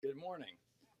morning.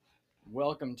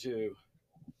 Welcome to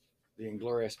the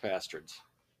Inglorious Bastards.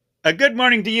 A good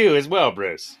morning to you as well,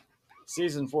 Bruce.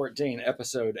 Season 14,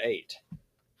 Episode 8.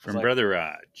 From Brother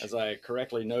Rog. As I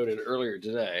correctly noted earlier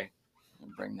today, I'll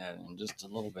bring that in just a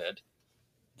little bit.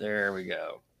 There we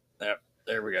go. Yep,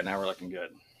 there we go. Now we're looking good.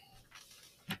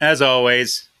 As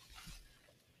always.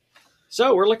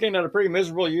 So we're looking at a pretty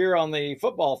miserable year on the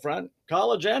football front,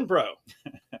 college and pro.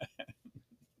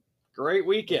 Great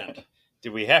weekend.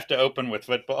 Do we have to open with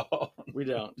football? We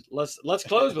don't. Let's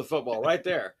close with football right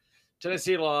there.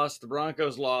 Tennessee lost, the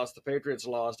Broncos lost, the Patriots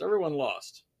lost, everyone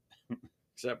lost,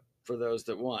 except for those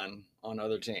that won on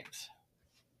other teams.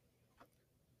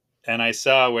 And I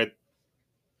saw with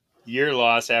your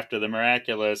loss after the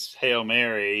miraculous Hail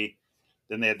Mary,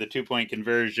 then they had the 2-point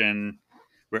conversion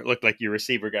where it looked like your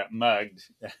receiver got mugged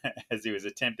as he was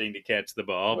attempting to catch the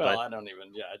ball. Well, I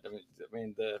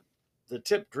mean the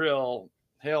tip drill,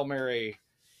 Hail Mary,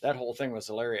 that whole thing was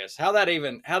hilarious. How that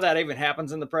even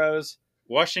happens in the pros?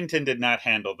 Washington did not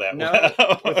handle that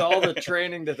well. With all the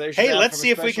training that they should Hey, let's see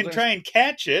if we can try and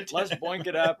catch it. Let's boink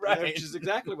it up, right. Which is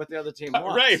exactly what the other team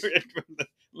wants. Right.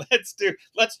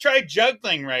 Let's try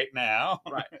juggling right now.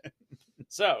 Right.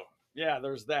 So, yeah,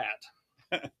 there's that.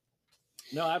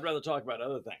 No, I'd rather talk about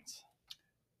other things.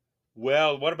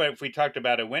 Well, what about if we talked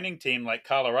about a winning team like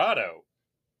Colorado?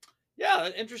 Yeah,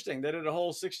 interesting. They did a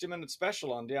whole 60-minute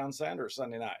special on Deion Sanders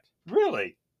Sunday night.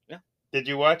 Really? Yeah. Did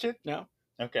you watch it? No.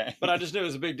 Okay. But I just knew it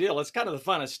was a big deal. It's kind of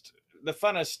the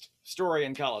funnest story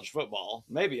in college football,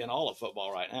 maybe in all of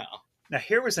football right now. Now,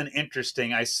 here was an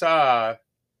interesting, I saw,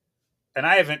 and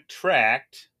I haven't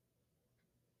tracked,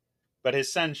 but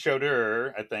his son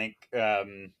Shoder, I think,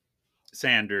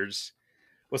 Sanders,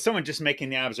 was someone just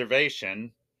making the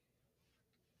observation,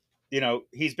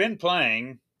 he's been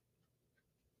playing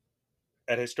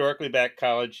at historically black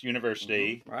college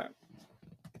university. Mm-hmm. Right.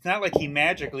 It's not like he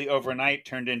magically overnight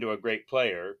turned into a great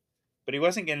player, but he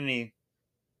wasn't getting any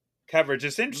coverage.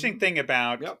 This interesting thing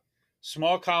about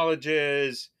small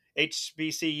colleges,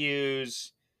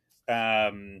 HBCUs,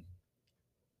 that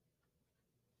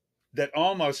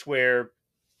almost where,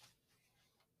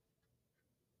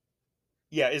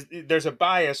 there's a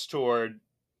bias toward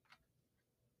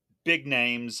big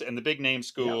names and the big name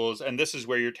schools, and this is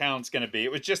where your talent's going to be.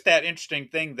 It was just that interesting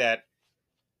thing that,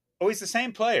 he's the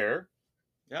same player.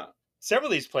 Yeah. Several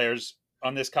of these players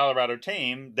on this Colorado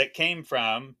team that came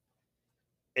from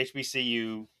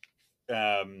HBCU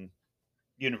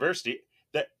university,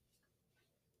 that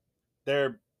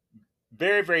they're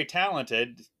very, very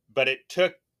talented, but it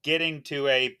took getting to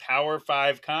a Power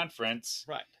 5 conference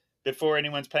before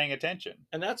anyone's paying attention.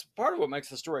 And that's part of what makes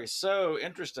the story so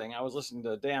interesting. I was listening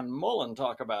to Dan Mullen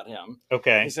talk about him.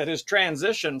 Okay. He said his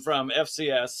transition from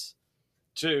FCS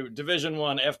to Division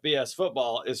I FBS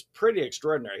football is pretty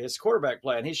extraordinary. His quarterback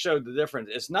play, and he showed the difference.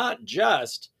 It's not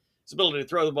just his ability to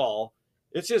throw the ball.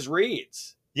 It's his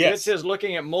reads. Yes. It's his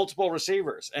looking at multiple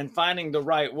receivers and finding the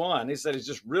right one. He said he's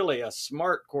just really a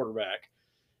smart quarterback.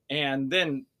 And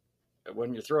then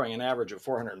when you're throwing an average of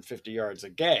 450 yards a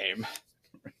game,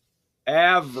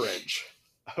 it's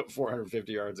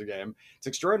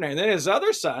extraordinary. And then his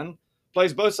other son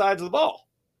plays both sides of the ball.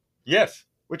 Yes.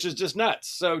 Which is just nuts.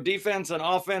 So defense and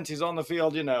offense, he's on the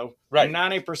field,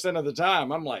 90% of the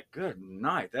time. I'm like, good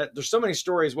night. There's so many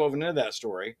stories woven into that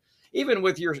story. Even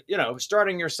with your,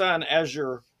 starting your son as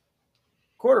your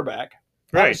quarterback.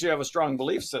 Right. Obviously, you have a strong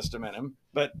belief system in him,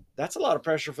 but that's a lot of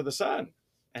pressure for the son.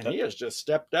 And he has just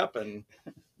stepped up and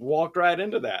walked right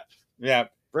into that. Yeah.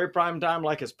 Very prime time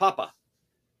like his papa.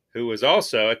 Who was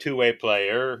also a two-way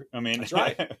player. I mean, that's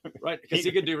right. Right. Because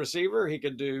he could do receiver, he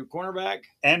could do cornerback.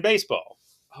 And baseball.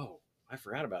 Oh, I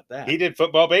forgot about that. He did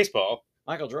football, baseball.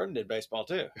 Michael Jordan did baseball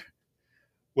too.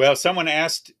 Well, someone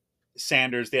asked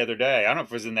Sanders the other day, I don't know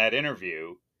if it was in that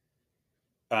interview,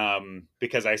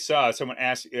 because I saw someone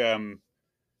ask,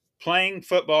 playing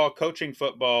football, coaching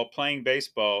football, playing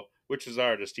baseball, which is the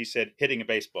hardest? He said, hitting a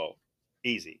baseball.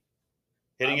 Easy.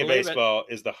 Hitting a baseball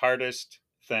is the hardest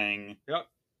thing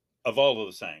of all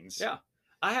those things. Yeah.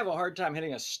 I have a hard time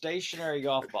hitting a stationary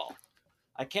golf ball.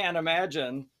 I can't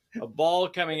imagine a ball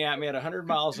coming at me at 100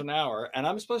 miles an hour, and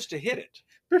I'm supposed to hit it.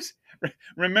 Bruce,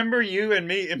 remember you and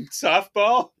me in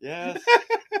softball? Yes.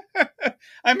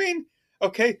 I mean,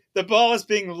 okay, the ball is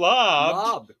being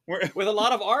lobbed. With a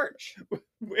lot of arch.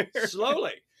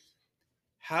 Slowly.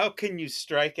 How can you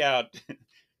strike out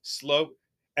slow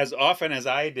as often as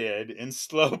I did in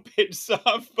slow pitch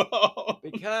softball?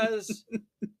 Because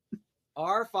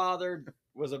our father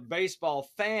was a baseball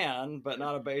fan, but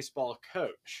not a baseball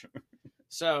coach.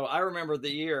 So I remember the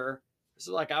year, this is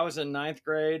like I was in 10th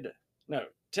grade.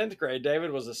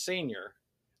 David was a senior.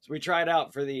 So we tried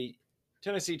out for the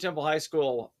Tennessee Temple High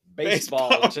School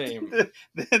baseball team.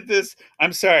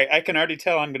 I'm sorry, I can already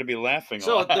tell I'm going to be laughing a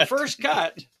lot. So the first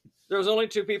cut, there was only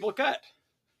 2 people cut.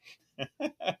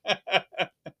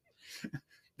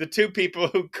 The 2 people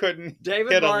who couldn't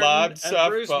David hit Martin a lob and softball.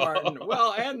 Bruce Martin.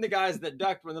 Well, and the guys that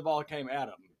ducked when the ball came at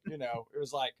them. You know, it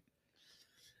was like,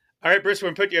 all right, Bruce, we're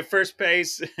going to put you at first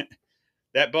base.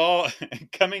 That ball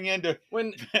coming into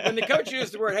when the coach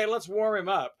used the word, "Hey, let's warm him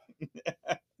up,"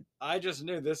 I just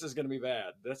knew this is going to be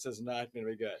bad. This is not going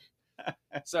to be good.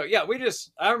 So yeah,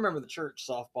 I remember the church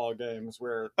softball games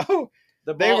where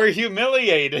they were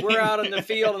humiliated. We're out in the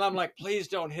field, and I'm like, please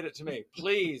don't hit it to me.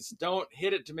 Please don't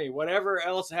hit it to me. Whatever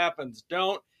else happens,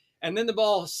 don't. And then the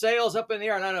ball sails up in the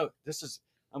air, and I know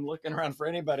I'm looking around for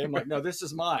anybody. I'm like, no, this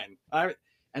is mine.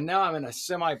 And now I'm in a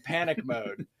semi-panic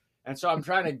mode. And so I'm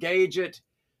trying to gauge it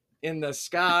in the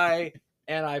sky,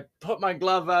 and I put my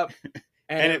glove up,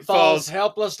 and it falls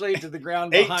helplessly to the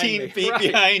ground behind me. 18 feet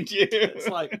behind you. It's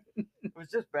like, it was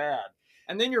just bad.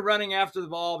 And then you're running after the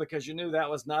ball because you knew that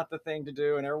was not the thing to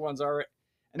do, and everyone's already.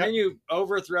 And then you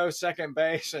overthrow second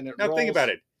base, and it rolls. Think about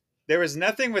it. There was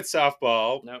nothing with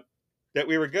softball that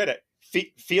we were good at.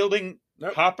 Fielding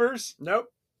hoppers? Nope.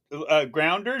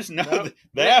 Grounders? No, nope.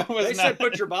 That was they not. said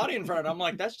put your body in front of it. I'm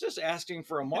like, that's just asking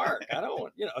for a mark. I don't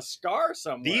want, a scar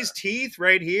somewhere. These teeth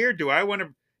right here, do I want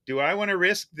to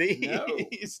risk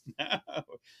these? No.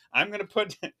 I'm going to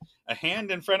put a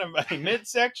hand in front of my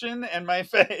midsection and my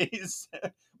face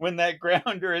when that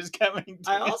grounder is coming to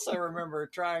I also remember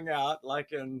trying out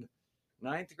like in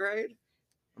 9th grade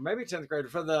or maybe 10th grade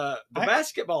for the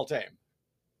basketball team.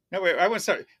 No, wait, I want to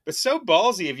start. But so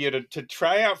ballsy of you to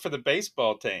try out for the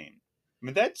baseball team. I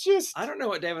mean, that's just... I don't know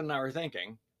what David and I were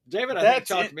thinking. David, I think,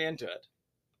 talked me into it.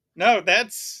 No,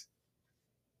 that's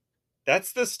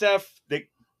the stuff that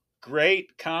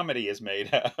great comedy is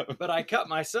made of. But I cut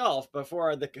myself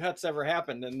before the cuts ever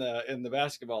happened in the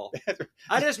basketball.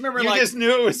 I just remember you just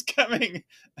knew it was coming.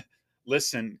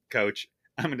 Listen, Coach,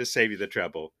 I'm going to save you the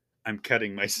trouble. I'm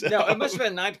cutting myself. No, it must have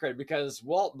been 9th grade because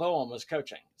Walt Boehm was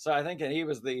coaching. So I think he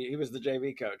was the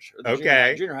JV coach, or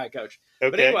the junior high coach.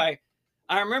 Okay. But anyway,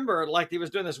 I remember like he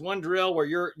was doing this one drill where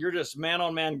you're just man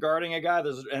on man guarding a guy.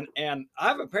 And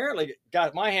I've apparently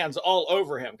got my hands all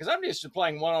over him because I'm used to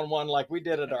playing 1-on-1 like we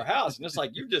did at our house. And it's like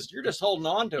you're just holding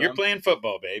on to him. You're playing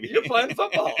football, baby. You're playing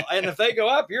football. And if they go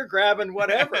up, you're grabbing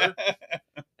whatever.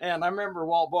 And I remember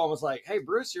Walt Boehm was like, "Hey,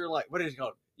 Bruce, you're like, what is he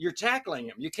called? You're tackling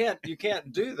him. You can't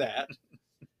do that."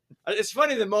 It's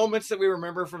funny the moments that we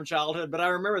remember from childhood, but I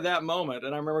remember that moment,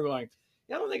 and I remember going,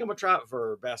 "Yeah, I don't think I'm gonna try it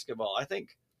for basketball." I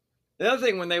think the other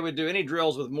thing when they would do any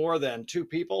drills with more than 2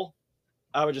 people,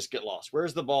 I would just get lost.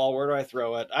 Where's the ball? Where do I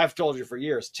throw it? I've told you for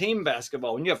years, team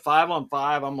basketball. When you have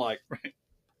 5-on-5, I'm like,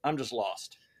 I'm just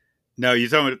lost. No, you're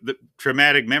talking about the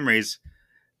traumatic memories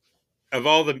of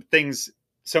all the things.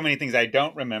 So many things I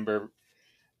don't remember.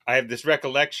 I have this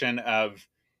recollection of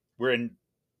we're in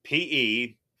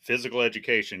PE, physical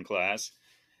education class,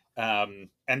 and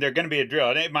they're going to be a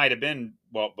drill. And it might have been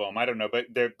Walt Boehm, I don't know, but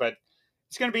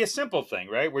it's going to be a simple thing,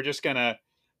 right? We're just going to,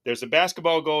 there's a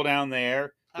basketball goal down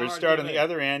there. There's a start on the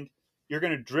other end. You're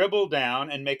going to dribble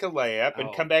down and make a layup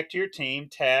and come back to your team,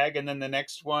 tag, and then the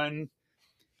next one,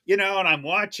 and I'm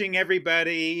watching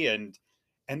everybody and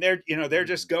they're, they're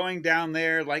just going down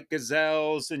there like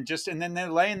gazelles and then they're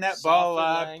laying that ball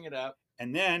up. Laying it up.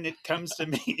 And then it comes to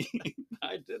me.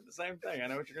 I did the same thing. I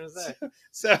know what you're going to say.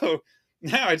 So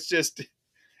now it's just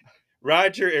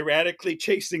Roger erratically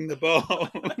chasing the ball.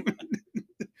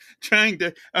 Trying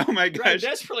to, oh my gosh. Trying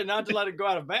desperately not to let it go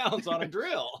out of bounds on a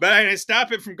drill. But I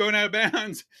stop it from going out of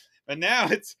bounds. But now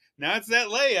it's that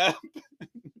layup,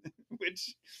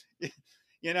 which,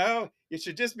 you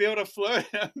should just be able to float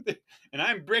up there, and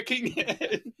I'm bricking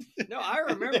it. No, I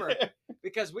remember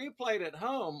because we played at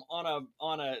home on a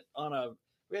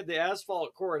we had the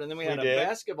asphalt court, and then we had a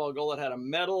basketball goal that had a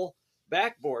metal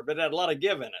backboard, but it had a lot of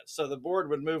give in it, so the board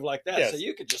would move like that. Yes. So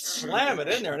you could just slam it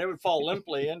in there, and it would fall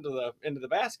limply into the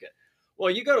basket.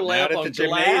 Well, you go to lay up on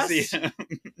glass,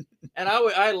 and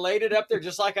I laid it up there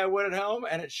just like I would at home,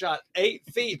 and it shot 8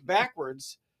 feet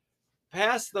backwards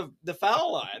past the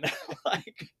foul line.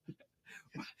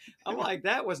 I'm like,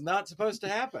 that was not supposed to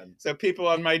happen. So people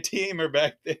on my team are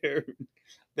back there.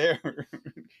 They're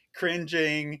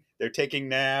cringing. They're taking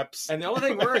naps. And the only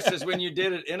thing worse is when you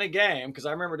did it in a game, because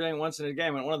I remember doing it once in a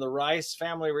game at one of the Rice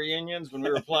family reunions when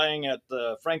we were playing at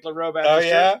the Franklin Row Baptist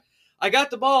Church. I got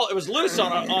the ball. It was loose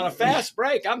on a fast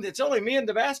break. It's only me in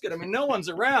the basket. I mean, no one's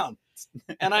around.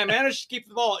 And I managed to keep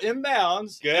the ball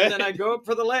inbounds. Good. And then I go up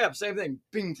for the layup. Same thing.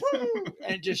 Bing, boom,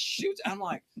 and it just shoots. I'm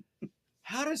like,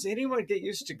 how does anyone get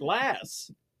used to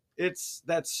glass?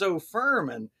 that's so firm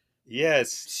and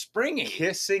yes, springy.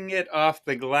 Kissing it off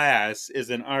the glass is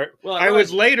an art. Well, I would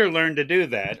later learn to do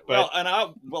that. But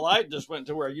I just went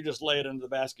to where you just lay it into the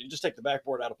basket. You just take the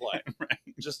backboard out of play. Right.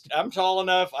 Just I'm tall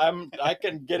enough. I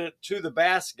can get it to the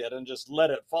basket and just let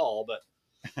it fall. But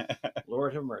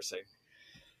Lord have mercy.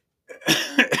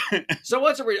 So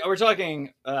are we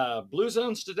talking Blue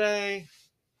Zones today?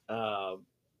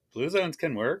 Blue Zones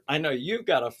can work. I know you've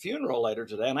got a funeral later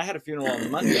today, and I had a funeral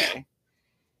on Monday.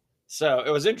 So it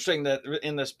was interesting that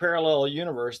in this parallel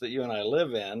universe that you and I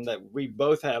live in, that we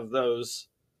both have those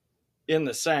in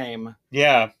the same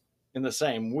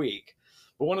week.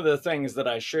 But one of the things that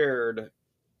I shared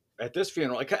at this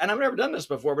funeral, and I've never done this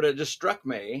before, but it just struck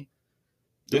me.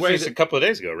 This was a couple of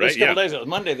days ago, right? Just a couple of days ago,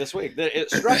 Monday this week.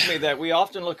 It struck me that we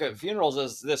often look at funerals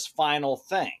as this final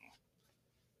thing.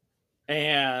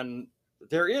 And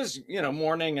there is,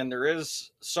 mourning and there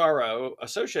is sorrow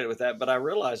associated with that. But I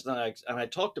realized, and I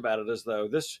talked about it as though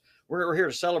we're here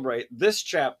to celebrate this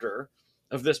chapter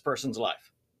of this person's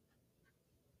life.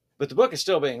 But the book is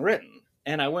still being written.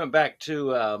 And I went back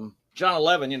to John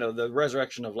 11, the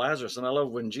resurrection of Lazarus. And I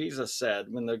love when Jesus said,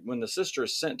 when the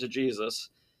sisters sent to Jesus,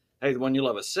 hey, the one you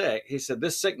love is sick. He said,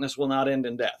 this sickness will not end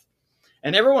in death.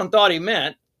 And everyone thought he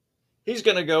meant he's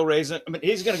going to go he's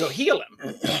going to go heal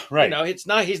him. Right. He's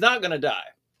not going to die.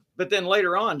 But then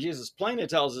later on, Jesus plainly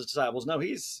tells his disciples, no,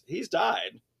 he's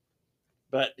died,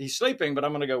 but he's sleeping, but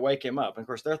I'm going to go wake him up. And of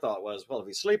course, their thought was, well, if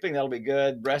he's sleeping, that'll be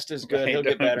good. Rest is good. Right, he'll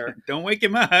get better. Don't wake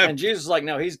him up. And Jesus is like,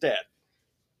 no, he's dead.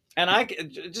 And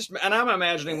I'm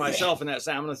imagining myself in that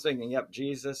sound. I'm thinking, yep,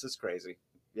 Jesus is crazy.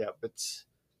 Yep,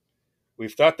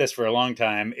 we've thought this for a long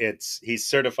time. He's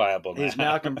certifiable now. He's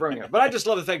now confirming it. But I just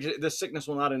love the fact that this sickness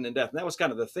will not end in death. And that was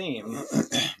kind of the theme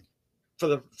for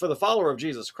the follower of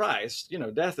Jesus Christ.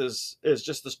 Death is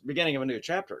just the beginning of a new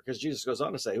chapter, because Jesus goes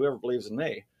on to say, whoever believes in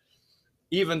me,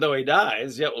 even though he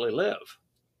dies, yet will he live.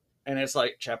 And it's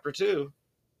like chapter 2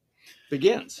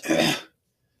 begins.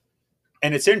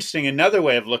 And it's interesting. Another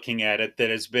way of looking at it that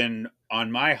has been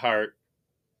on my heart,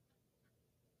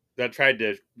 that I tried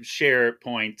to share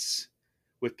points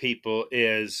with people,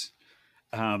 is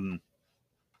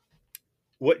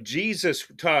what Jesus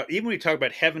taught. Even when we talk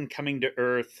about heaven coming to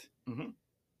earth, mm-hmm.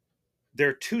 There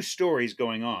are two stories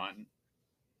going on.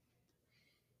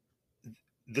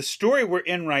 The story we're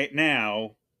in right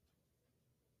now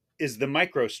is the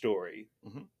micro story,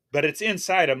 mm-hmm. but it's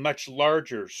inside a much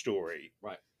larger story.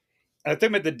 Right. I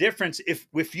think about the difference.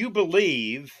 If you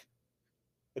believe,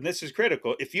 and this is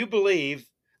critical, if you believe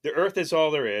the earth is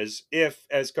all there is, if,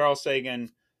 as Carl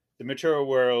Sagan, the material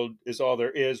world is all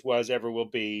there is, was, ever will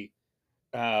be,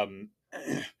 then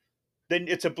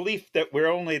it's a belief that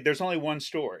there's only one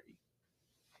story.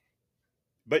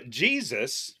 But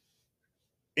Jesus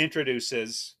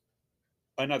introduces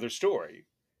another story,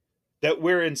 that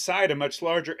we're inside a much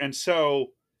larger, and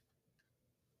so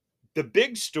the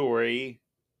big story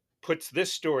puts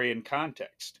this story in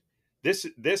context. The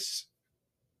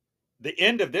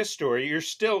end of this story, you're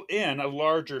still in a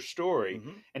larger story.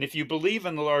 Mm-hmm. And if you believe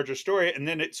in the larger story, and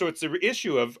then it's the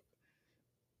issue of,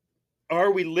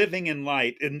 are we living in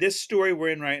light? In this story we're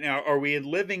in right now, are we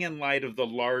living in light of the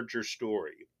larger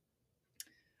story?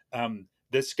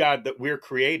 This God that we're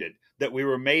created, that we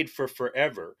were made for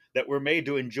forever, that we're made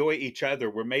to enjoy each other,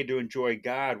 we're made to enjoy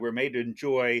God, we're made to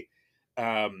enjoy...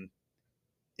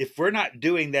 if we're not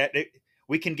doing that,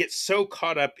 we can get so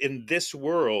caught up in this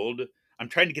world. I'm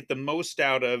trying to get the most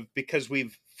out of, because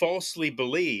we've falsely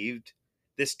believed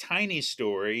this tiny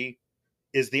story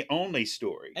is the only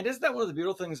story. And isn't that one of the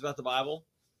beautiful things about the Bible?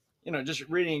 Just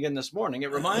reading again this morning,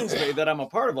 it reminds me that I'm a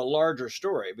part of a larger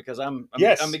story, because I'm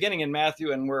beginning in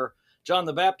Matthew, and where John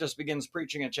the Baptist begins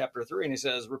preaching in chapter 3, and he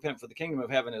says, repent, for the kingdom of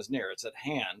heaven is near. It's at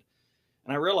hand.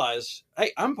 And I realized,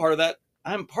 hey, I'm part of that.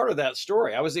 I'm part of that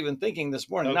story. I was even thinking this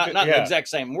morning, not the exact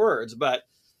same words, but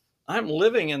I'm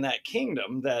living in that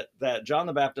kingdom that John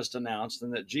the Baptist announced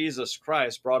and that Jesus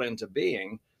Christ brought into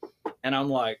being. And I'm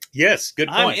like, yes, good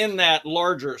point. I'm in that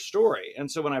larger story. And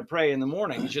so when I pray in the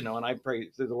mornings, and I pray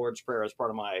through the Lord's Prayer as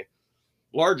part of my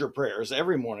larger prayers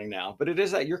every morning now, but it is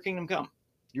that your kingdom come,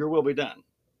 your will be done.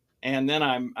 And then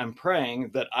I'm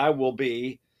praying that I will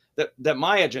be, that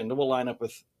my agenda will line up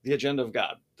with the agenda of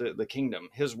God, the kingdom,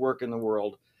 his work in the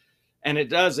world. And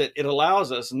it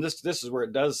allows us, and this is where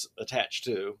it does attach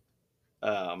to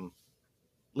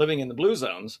living in the blue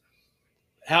zones,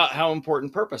 how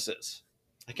important purpose is.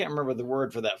 I can't remember the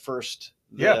word for that first,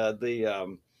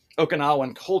 the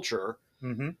Okinawan culture,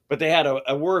 mm-hmm. but they had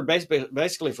a word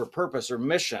basically for purpose or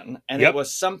mission, and It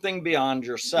was something beyond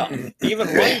yourself. Even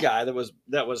one guy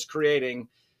that was creating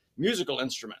musical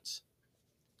instruments,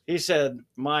 he said,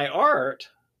 my art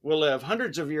will live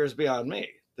hundreds of years beyond me.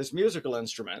 This musical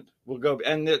instrument will go,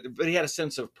 but he had a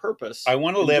sense of purpose. I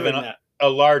want to live in a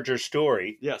larger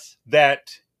story. Yes.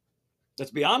 That's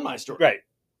beyond my story. Right.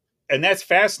 And that's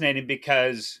fascinating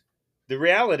because the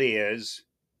reality is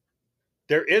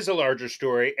there is a larger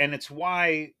story, and it's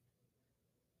why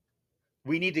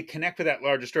we need to connect with that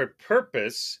larger story.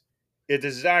 Purpose, a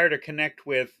desire to connect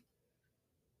with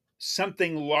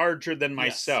something larger than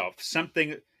myself,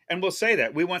 something, and we'll say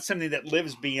that we want something that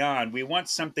lives beyond. We want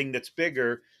something that's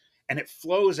bigger, and it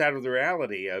flows out of the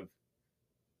reality of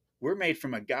we're made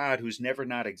from a God who's never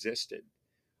not existed.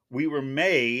 We were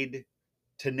made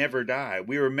to never die.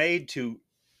 We were made to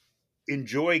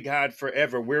enjoy God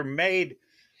forever. We're made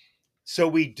so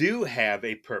we do have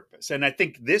a purpose. And I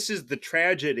think this is the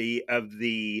tragedy of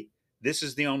this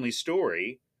is the only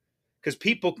story, because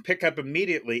people pick up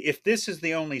immediately, if this is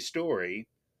the only story,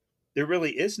 there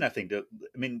really is nothing to,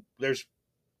 I mean, there's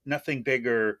nothing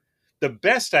bigger. The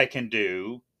best I can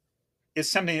do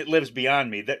is something that lives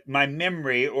beyond me, that my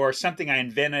memory or something I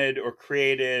invented or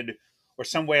created or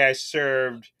some way I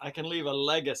served. I can leave a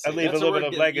legacy. I leave a little bit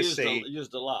of legacy.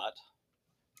 Used a lot.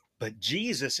 But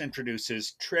Jesus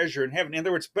introduces treasure in heaven. In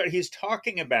other words, but he's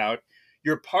talking about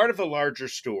you're part of a larger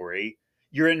story.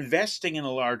 You're investing in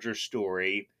a larger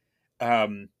story.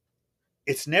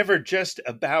 It's never just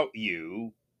about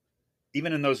you,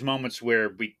 even in those moments where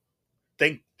we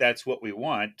think that's what we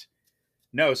want.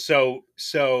 No, so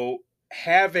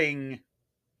having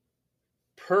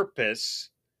purpose,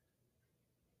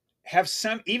 have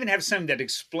something that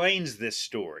explains this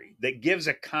story, that gives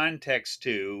a context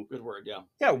to, good word,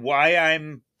 why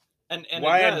I'm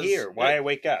why I'm here, why I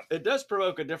wake up. It does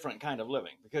provoke a different kind of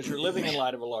living, because you're living in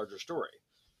light of a larger story.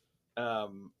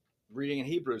 Reading in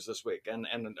Hebrews this week, and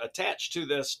attached to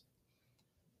this,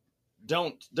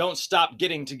 don't stop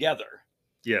getting together.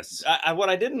 Yes. What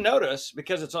I didn't notice,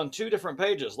 because it's on two different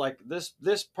pages, like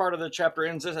this part of the chapter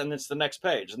ends this, and it's the next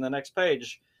page, and the next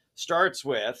page starts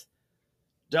with,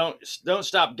 don't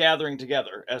stop gathering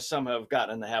together, as some have got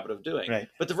in the habit of doing. Right.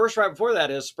 But the verse right before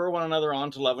that is, spur one another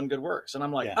on to love and good works. And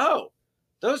I'm like, oh,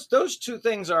 those two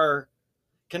things are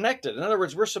connected. In other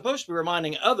words, we're supposed to be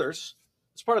reminding others.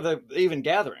 It's part of the even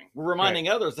gathering. We're reminding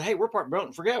others that, hey,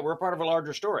 don't forget, we're part of a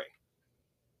larger story.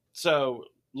 So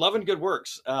love and good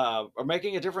works are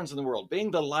making a difference in the world, being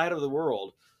the light of the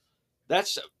world.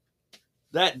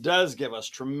 That does give us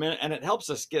tremendous, and it helps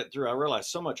us get through, I realize,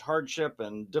 so much hardship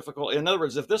and difficulty. In other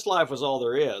words, if this life was all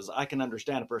there is, I can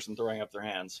understand a person throwing up their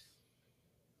hands.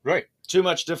 Right. Too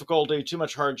much difficulty, too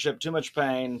much hardship, too much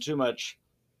pain, too much.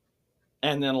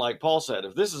 And then, like Paul said,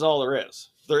 if this is all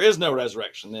there is no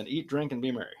resurrection, then eat, drink, and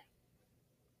be merry.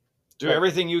 Do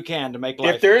everything you can to make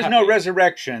life If there is happy. no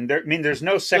resurrection, there's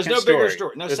no second There's no story. Bigger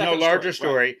story. There's no larger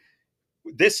story.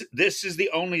 Right. This is the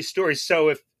only story. So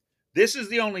if this is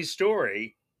the only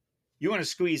story, you want to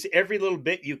squeeze every little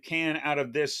bit you can out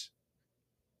of this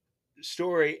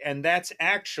story, and that's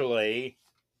actually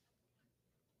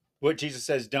what Jesus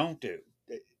says don't do.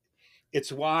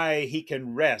 It's why he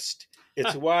can rest.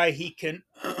 It's why he can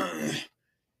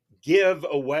give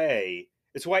away.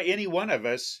 It's why any one of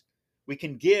us, we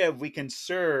can give, we can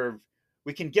serve,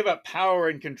 we can give up power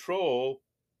and control,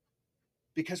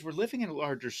 because we're living in a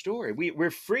larger story. We're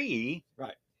free.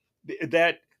 Right.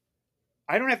 That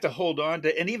I don't have to hold on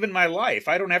to, and even my life,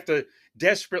 I don't have to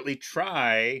desperately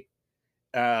try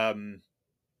to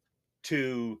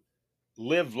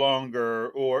live longer,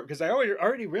 or because I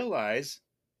already realize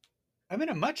I'm in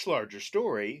a much larger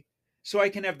story, so I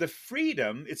can have the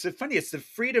freedom. It's the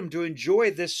freedom to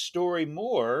enjoy this story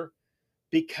more,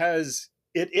 because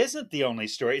it isn't the only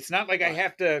story. It's not like I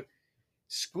have to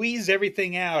squeeze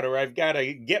everything out, or I've got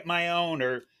to get my own,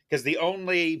 or because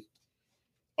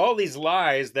all these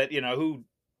lies that,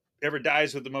 whoever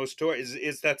dies with the most toys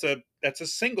is that's a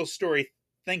single story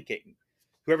thinking.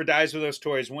 Whoever dies with those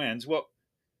toys wins. Well,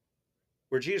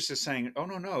 where Jesus is saying, oh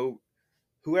no,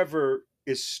 whoever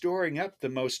is storing up the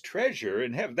most treasure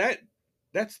and have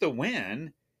that's the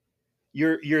win.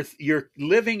 You're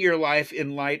living your life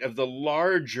in light of the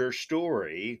larger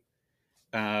story.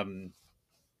 I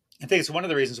think it's one of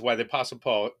the reasons why the Apostle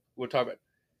Paul would talk about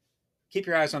keep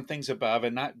your eyes on things above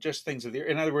and not just things of the earth.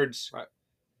 In other words, right.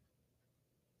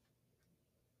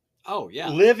 Oh yeah,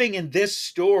 living in this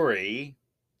story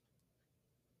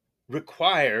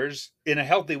requires, in a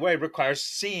healthy way, requires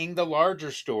seeing the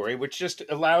larger story, which just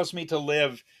allows me to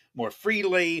live more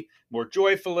freely, more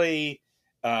joyfully.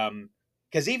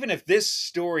 Because even if this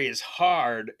story is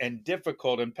hard and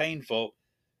difficult and painful,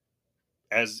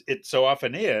 as it so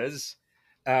often is,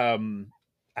 I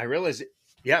realize,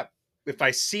 if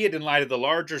I see it in light of the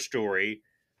larger story,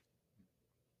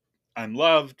 I'm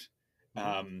loved.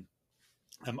 I'm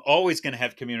always going to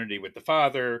have community with the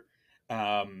Father.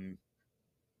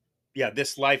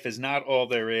 This life is not all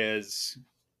there is.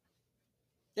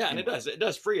 Yeah, and it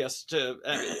does free us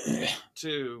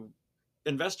to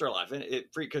invest our life, and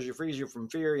because it frees you from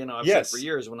fear. I've said for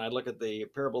years, when I look at the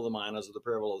parable of the minas or the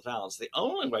parable of the talents, the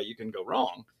only way you can go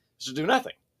wrong is to do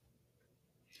nothing,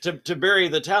 to bury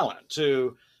the talent,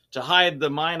 to hide the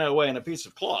mina away in a piece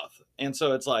of cloth. And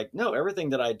so it's like, no, everything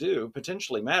that I do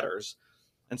potentially matters,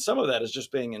 and some of that is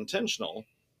just being intentional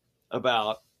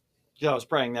about. I was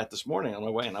praying that this morning on my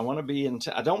way, and I want to be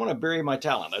I don't want to bury my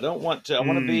talent. I don't want to. I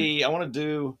want to be. I want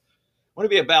to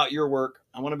be about your work.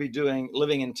 I want to be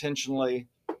living intentionally.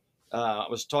 I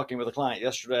was talking with a client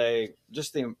yesterday,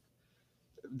 and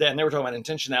they were talking about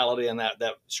intentionality, and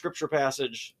that scripture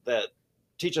passage that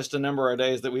teach us to number our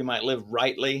days that we might live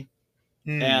rightly.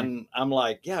 And I'm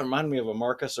like, yeah, it reminded me of a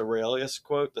Marcus Aurelius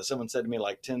quote that someone said to me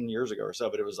like 10 years ago or so,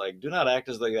 but it was like, do not act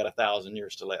as though you had 1,000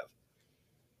 years to live.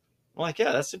 I'm like,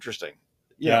 yeah, that's interesting.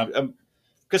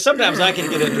 Because sometimes I can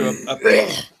get into a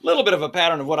little bit of a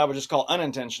pattern of what I would just call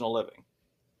unintentional living.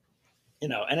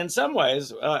 And in some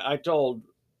ways, I told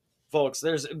folks,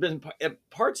 there's been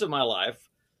parts of my life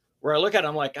where I look at it,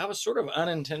 I'm like, I was sort of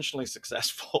unintentionally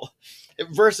successful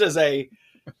versus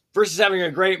having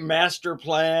a great master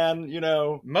plan.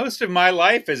 Most of my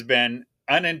life has been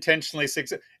unintentionally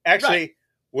successful. Actually, right.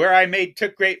 Where I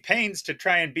took great pains to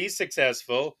try and be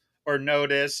successful or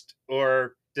noticed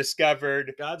or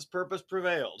discovered, God's purpose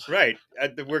prevailed. Right.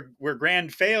 We're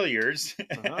grand failures.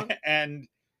 And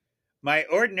my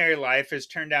ordinary life has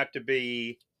turned out to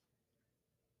be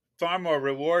far more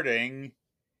rewarding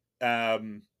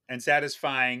and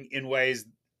satisfying in ways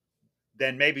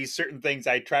than maybe certain things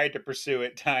I tried to pursue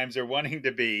at times, or wanting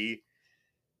to be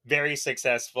very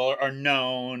successful or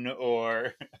known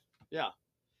or. Yeah.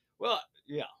 Well,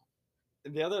 yeah.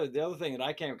 The other thing that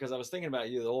I came, because I was thinking about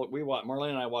you, Marlene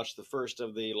and I watched the first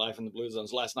of the Life in the Blue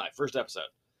Zones last night, first episode.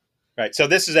 Right. So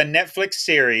this is a Netflix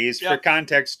series. Yep. For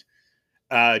context,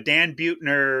 Dan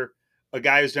Buettner, a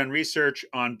guy who's done research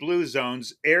on blue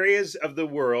zones, areas of the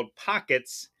world,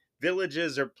 pockets,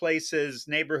 villages or places,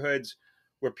 neighborhoods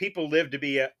where people live to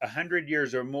be 100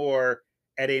 years or more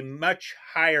at a much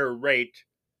higher rate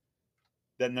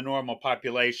than the normal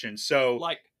population. So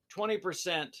like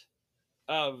 20%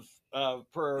 of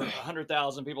per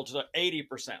 100,000 people to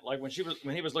 80%. Like when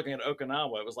he was looking at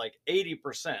Okinawa, it was like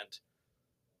 80%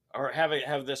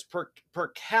 have this per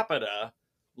capita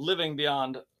living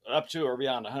up to or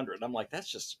beyond 100. I'm like,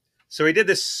 that's just. So he did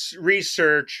this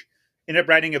research, ended up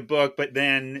writing a book, but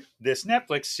then this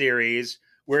Netflix series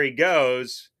where he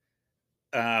goes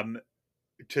to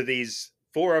these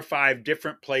 4 or 5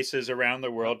 different places around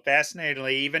the world.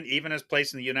 Fascinatingly, even as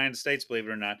place in the United States, believe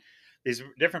it or not, these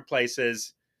different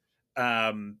places.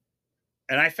 And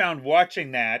I found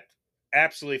watching that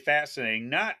absolutely fascinating.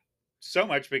 Not so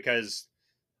much because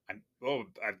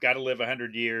I've got to live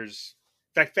 100 years.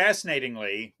 In fact,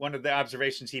 fascinatingly, one of the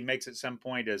observations he makes at some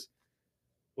point is,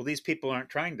 well, these people aren't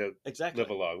trying to live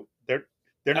a long.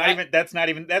 They're not even. That's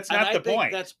not the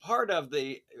point. That's part of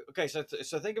the. Okay, so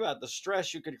think about the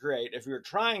stress you could create if you're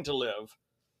trying to live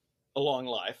a long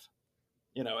life,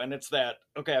 and it's that,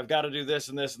 okay, I've got to do this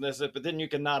and this and this, but then you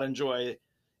cannot enjoy.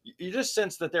 You just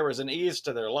sense that there was an ease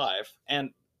to their life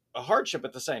and a hardship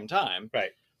at the same time.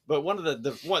 Right. But one of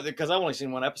the one, because I've only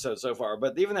seen one episode so far,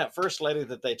 but even that first lady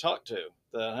that they talked to,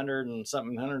 the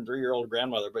 103-year-old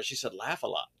grandmother, but she said laugh a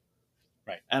lot.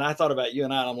 Right. And I thought about you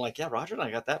and I, and I'm like, yeah, Roger and I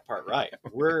got that part right.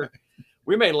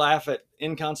 We may laugh at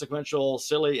inconsequential,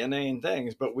 silly, inane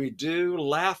things, but we do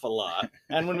laugh a lot.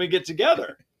 And when we get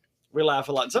together, we laugh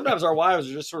a lot. And sometimes our wives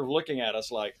are just sort of looking at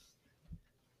us like,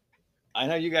 I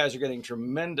know you guys are getting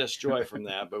tremendous joy from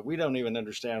that, but we don't even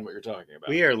understand what you're talking about.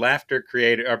 We are laughter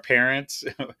created. Our parents,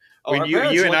 when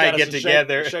you and I get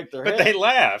together, shake their but head. They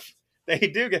laugh. They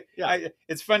do get. Yeah.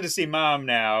 It's fun to see Mom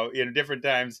now. Different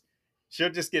times,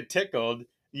 she'll just get tickled.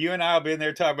 You and I'll be in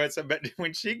there talking about something, but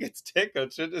when she gets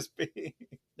tickled, she'll just be.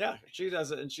 Yeah, she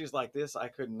does it, and she's like, "This I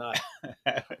could not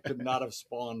have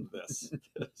spawned this,"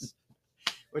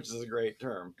 which is a great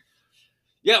term.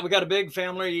 Yeah, we got a big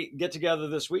family get together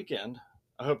this weekend.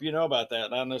 I hope you know about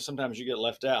that. I know sometimes you get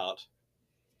left out.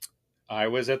 I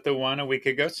was at the one a week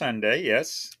ago Sunday.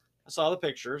 Yes, I saw the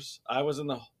pictures. I was in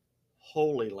the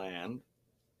Holy Land.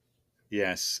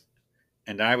 Yes,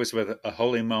 and I was with a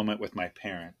holy moment with my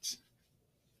parents.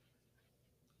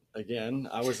 Again,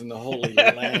 I was in the Holy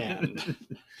Land.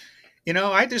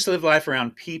 I just live life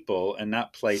around people and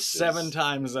not places. 7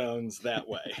 time zones that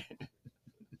way.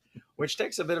 Which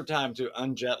takes a bit of time to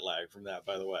unjet lag from that,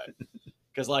 by the way.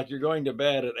 Because like you're going to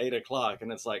bed at 8 o'clock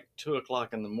and it's like 2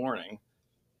 o'clock in the morning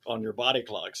on your body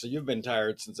clock. So you've been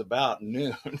tired since about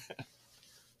noon.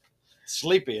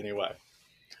 Sleepy anyway.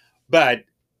 But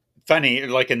funny,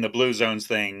 like in the Blue Zones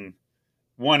thing,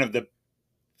 one of the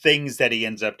things that he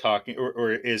ends up talking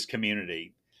or is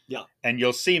community. Yeah. And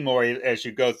you'll see more as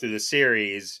you go through the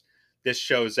series. This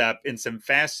shows up in some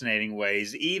fascinating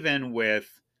ways, even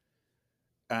with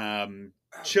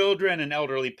children and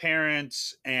elderly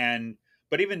parents,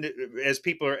 but even as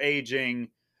people are aging,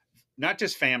 not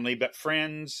just family but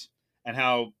friends, and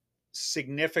how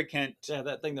significant. Yeah,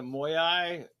 that thing, the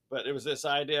Moyai, but it was this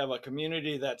idea of a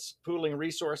community that's pooling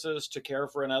resources to care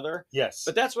for another. Yes.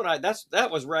 But that's what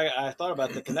that was right. I thought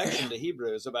about the connection to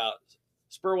Hebrews about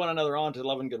spur one another on to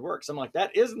love and good works. I'm like,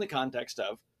 that is in the context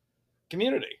of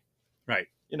community. Right.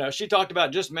 She talked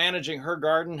about just managing her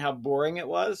garden, how boring it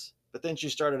was. But then she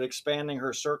started expanding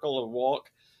her circle of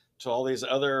walk to all these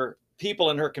other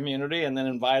people in her community and then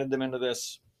invited them into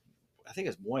this, I think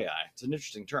it's Moyai. It's an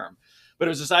interesting term. But it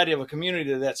was this idea of a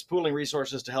community that's pooling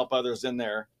resources to help others in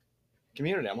their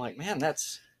community. I'm like, man,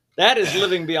 that is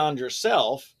living beyond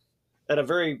yourself at a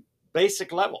very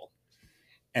basic level.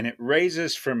 And it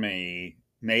raises for me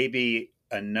maybe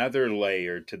another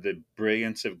layer to the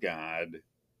brilliance of God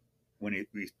when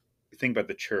we think about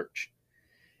the church.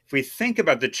 If we think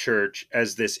about the church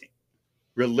as this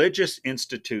religious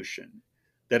institution,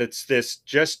 that it's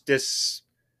this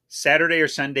Saturday or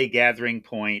Sunday gathering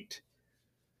point,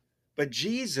 but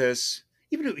Jesus,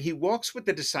 even he walks with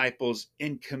the disciples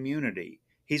in community.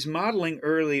 He's modeling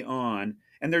early on,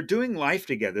 and they're doing life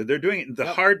together. They're doing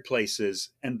the hard places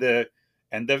and the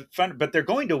fun, but they're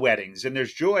going to weddings and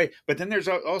there's joy. But then there's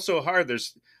also hard.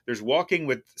 There's walking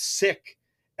with sick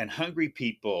and hungry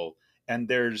people, and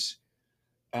there's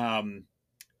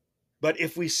but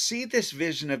if we see this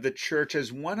vision of the church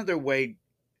as one other way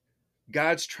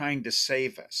God's trying to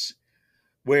save us,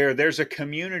 where there's a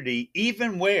community,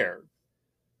 even where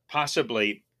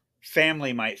possibly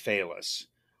family might fail us,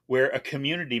 where a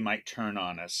community might turn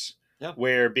on us,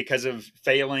 where because of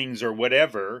failings or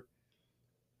whatever,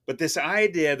 but this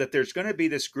idea that there's going to be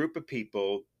this group of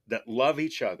people that love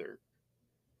each other.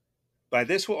 By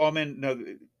this will all men know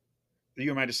that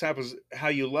you are my disciples, how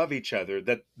you love each other.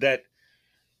 That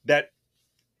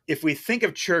if we think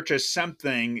of church as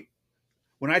something,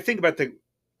 when I think about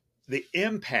the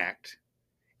impact,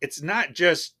 it's not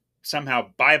just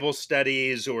somehow Bible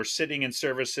studies or sitting in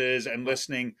services and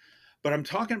listening, but I'm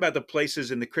talking about the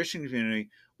places in the Christian community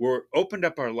where we've opened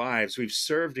up our lives, we've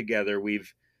served together,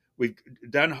 we've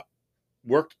done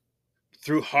work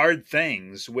through hard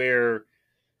things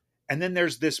and then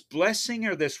there's this blessing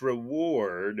or this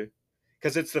reward.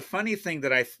 Because it's the funny thing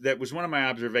that was one of my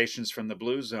observations from the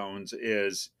Blue Zones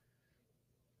is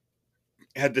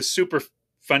had this super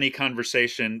funny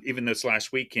conversation even this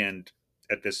last weekend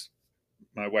at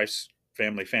my wife's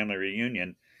family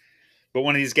reunion. But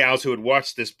one of these gals who had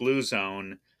watched this Blue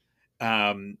Zone,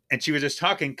 and she was just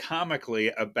talking comically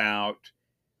about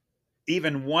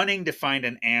even wanting to find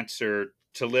an answer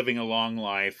to living a long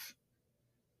life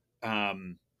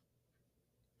that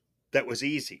was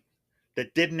easy,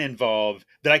 that didn't involve,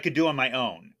 that I could do on my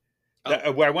own.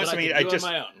 Where I want something,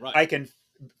 I can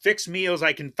fix meals,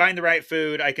 I can find the right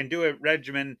food, I can do a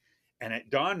regimen. And it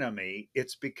dawned on me,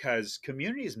 it's because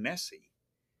community is messy.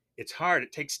 It's hard.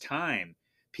 It takes time.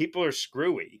 People are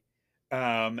screwy,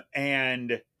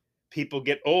 and people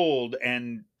get old,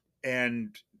 and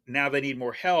now they need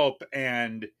more help.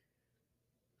 And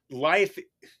life,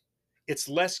 it's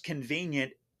less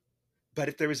convenient. But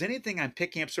if there was anything I'm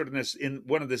picking up sort of in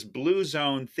one of this Blue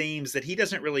Zone themes that he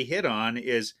doesn't really hit on,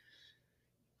 is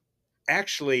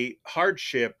actually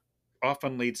hardship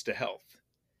often leads to health.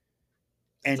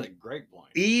 That's a great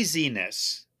point.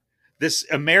 Easiness, this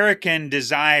American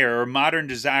desire or modern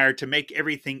desire to make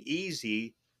everything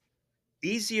easier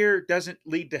doesn't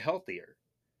lead to healthier.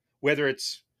 Whether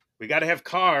it's we got to have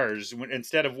cars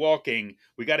instead of walking,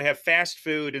 we got to have fast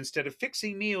food instead of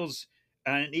fixing meals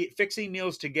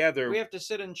together. We have to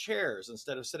sit in chairs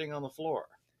instead of sitting on the floor.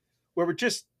 Where we're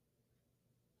just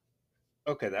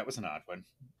okay. That was an odd one.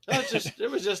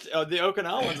 It was just the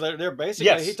Okinawans. They're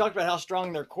basically. He talked about how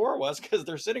strong their core was because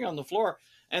they're sitting on the floor,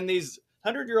 and these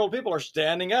 100-year-old people are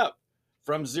standing up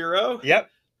from zero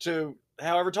to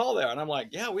however tall they are. And I'm like,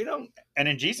 yeah, we don't. And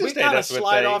in Jesus' day, we kind of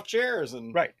slide off chairs,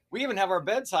 and we even have our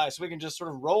beds high so we can just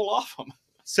sort of roll off them.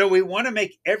 So we want to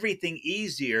make everything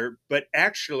easier, but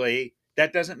actually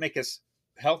that doesn't make us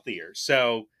healthier.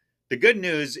 So the good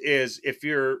news is if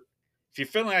you're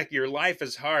feeling like your life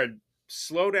is hard,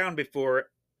 slow down before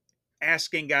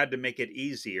asking God to make it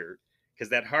easier, because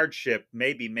that hardship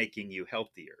may be making you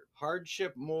healthier.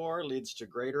 Hardship more leads to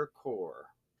greater core.